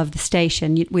the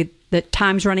station. The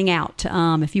time's running out.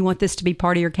 If you want this to be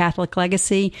part of your Catholic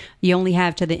legacy, you only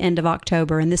have to the end of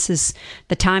October, and this is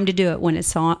the time to do it when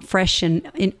it's fresh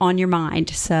and on your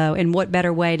mind. So, and what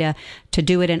better way to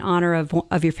do it in honor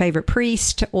of your favorite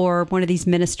priest or one of these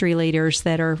ministry leaders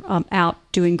that are out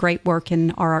doing great work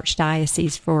in our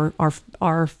archdiocese for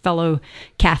our fellow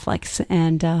Catholics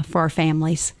and for our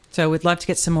families. So we'd love to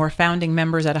get some more founding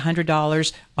members at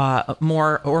 $100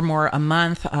 more a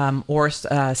month, or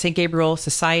St. Gabriel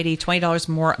Society, $20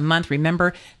 more a month.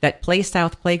 Remember that Play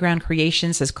South Playground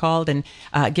Creations has called and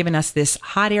given us this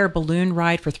hot air balloon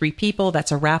ride for 3 people.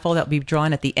 That's a raffle that will be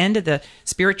drawn at the end of the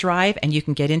Spirit Drive, and you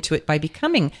can get into it by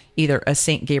becoming either a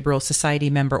St. Gabriel Society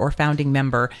member or founding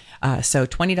member. So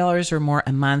 $20 or more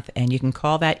a month, and you can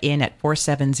call that in at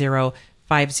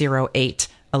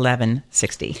 470-508-1160.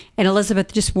 And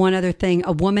Elizabeth, just one other thing.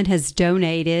 A woman has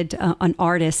donated, an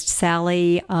artist,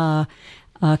 Sally, I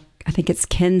think it's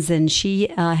Kenzen. She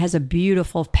has a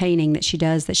beautiful painting that she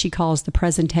does that she calls The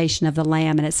Presentation of the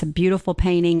Lamb. And it's a beautiful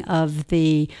painting of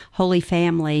the Holy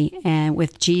Family and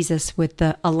with Jesus with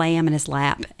a lamb in his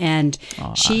lap. And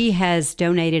she has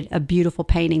donated a beautiful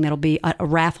painting that'll be a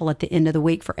raffle at the end of the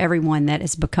week for everyone that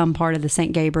has become part of the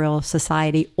St. Gabriel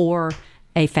Society or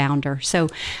a founder. So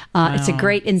it's a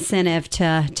great incentive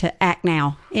to act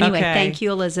now. Anyway, Okay. Thank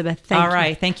you, Elizabeth. Thank All you.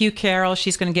 right. Thank you, Carol.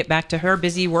 She's going to get back to her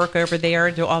busy work over there,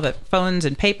 do all the phones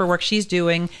and paperwork she's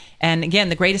doing. And again,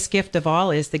 the greatest gift of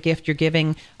all is the gift you're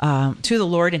giving to the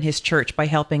Lord and his church by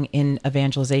helping in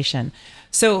evangelization.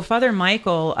 So, Father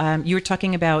Michael, you were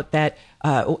talking about that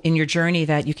in your journey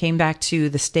that you came back to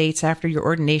the States after your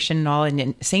ordination and all, and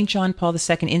in St. John Paul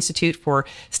II Institute for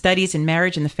Studies in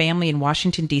Marriage and the Family in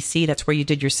Washington, D.C. That's where you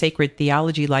did your sacred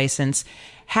theology license.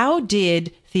 How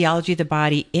did theology of the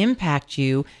body impact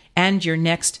you and your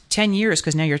next 10 years?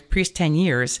 Because now you're a priest 10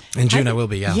 years. In June, I will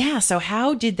be, yeah. Yeah, so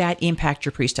how did that impact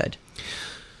your priesthood?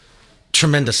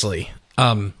 Tremendously.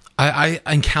 I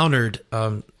encountered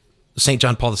St.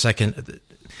 John Paul II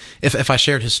if I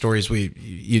shared his stories,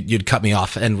 you'd cut me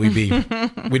off, and we'd be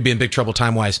in big trouble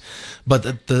time wise.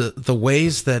 But the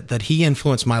ways that he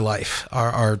influenced my life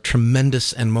are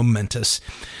tremendous and momentous.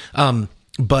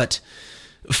 But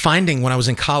finding when I was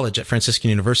in college at Franciscan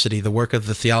University, the work of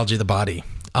the theology of the body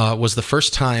was the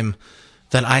first time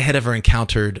that I had ever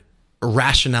encountered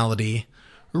rationality,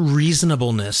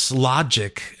 reasonableness,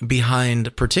 logic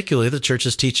behind particularly the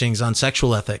church's teachings on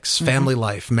sexual ethics, family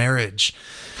life, marriage,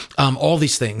 all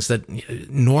these things that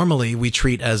normally we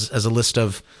treat as a list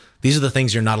of, these are the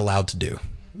things you're not allowed to do.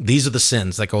 These are the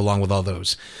sins that go along with all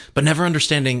those, but never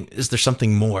understanding, is there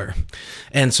something more?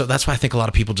 And so that's why I think a lot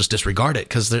of people just disregard it,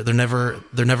 because they're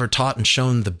never taught and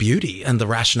shown the beauty and the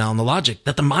rationale and the logic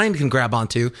that the mind can grab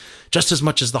onto just as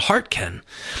much as the heart can.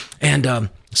 And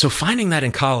so finding that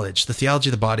in college, the theology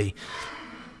of the body,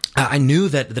 I knew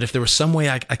that if there was some way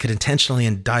I could intentionally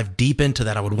and dive deep into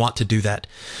that, I would want to do that.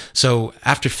 So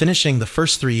after finishing the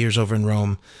first 3 years over in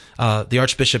Rome, the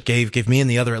Archbishop gave me and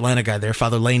the other Atlanta guy there,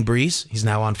 Father Lane Breeze. He's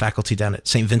now on faculty down at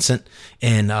St. Vincent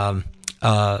in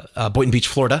Boynton Beach,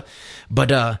 Florida.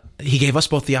 But he gave us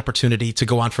both the opportunity to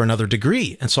go on for another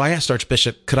degree. And so I asked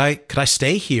Archbishop, could I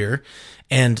stay here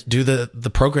and do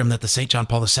the program that the St. John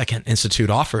Paul II Institute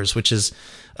offers, which is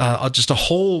just a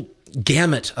whole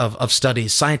gamut of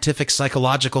studies, scientific,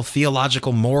 psychological,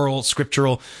 theological, moral,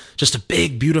 scriptural, just a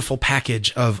big, beautiful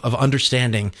package of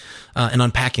understanding and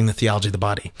unpacking the theology of the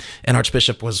body. And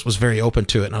Archbishop was very open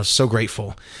to it, and I was so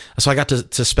grateful. So I got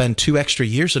to spend 2 extra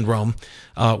years in Rome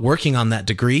working on that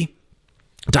degree,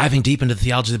 diving deep into the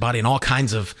theology of the body and all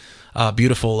kinds of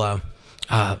beautiful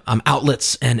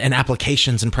outlets and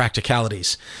applications and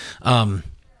practicalities.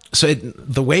 So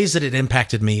the ways that it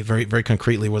impacted me very, very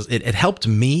concretely was it helped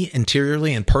me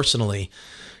interiorly and personally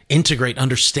integrate,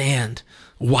 understand,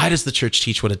 why does the church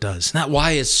teach what it does? And that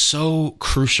why is so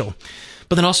crucial.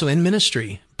 But then also in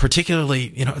ministry, particularly,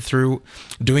 through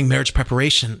doing marriage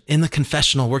preparation, in the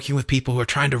confessional, working with people who are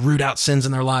trying to root out sins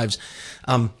in their lives,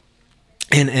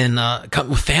 and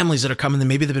with families that are coming, that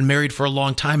maybe they've been married for a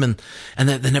long time and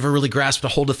they never really grasped a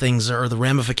hold of things, or the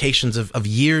ramifications of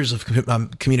years of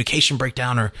communication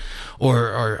breakdown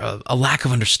or a lack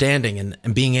of understanding,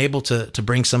 and being able to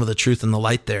bring some of the truth and the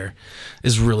light there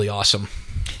is really awesome.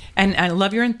 And I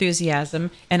love your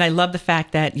enthusiasm, and I love the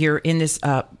fact that you're in this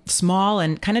small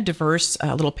and kind of diverse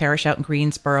little parish out in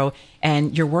Greensboro,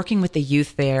 and you're working with the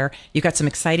youth there. You've got some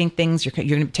exciting things. You're going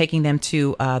to be taking them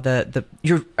to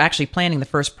you're actually planning the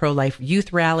first pro-life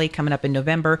youth rally coming up in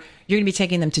November. You're going to be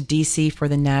taking them to D.C. for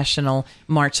the National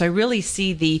March. So I really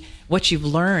see what you've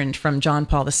learned from John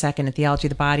Paul II and theology of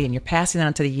the body, and you're passing that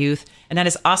on to the youth, and that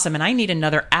is awesome. And I need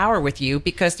another hour with you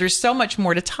because there's so much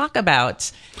more to talk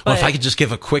about. Well, if I could just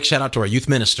give a quick shout out to our youth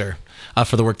minister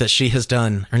for the work that she has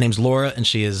done. Her name's Laura, and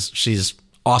she's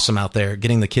awesome out there,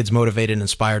 getting the kids motivated and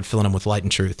inspired, filling them with light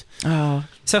and truth. Oh,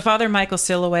 so Father Michael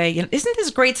Silloway, isn't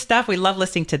this great stuff? We love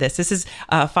listening to this. This is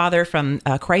Father from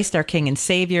Christ our King and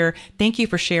Savior. Thank you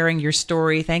for sharing your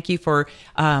story. Thank you for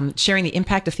sharing the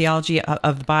impact of theology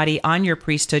of the body on your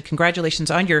priesthood. Congratulations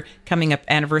on your coming up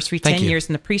anniversary, 10 years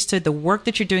in the priesthood, the work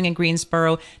that you're doing in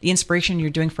Greensboro, the inspiration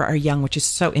you're doing for our young, which is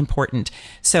so important.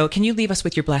 So can you leave us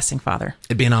with your blessing, Father?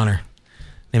 It'd be an honor.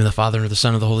 In the name of the Father, and of the Son,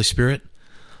 and of the Holy Spirit.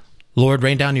 Lord,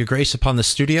 rain down your grace upon the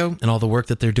studio and all the work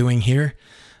that they're doing here.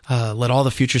 Let all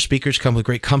the future speakers come with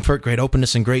great comfort, great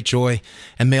openness, and great joy.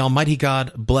 And may Almighty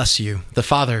God bless you, the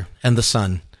Father and the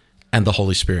Son and the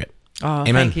Holy Spirit. Oh,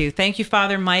 Amen. Thank you. Thank you,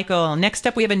 Father Michael. Next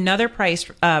up, we have another priest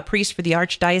for the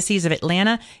Archdiocese of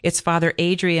Atlanta. It's Father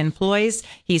Adrian Ploys.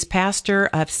 He's pastor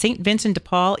of St. Vincent de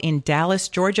Paul in Dallas,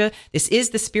 Georgia. This is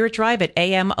the Spirit Drive at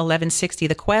AM 1160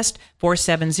 The Quest,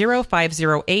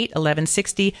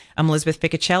 470-508-1160. I'm Elizabeth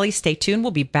Ficacelli. Stay tuned.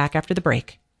 We'll be back after the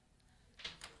break.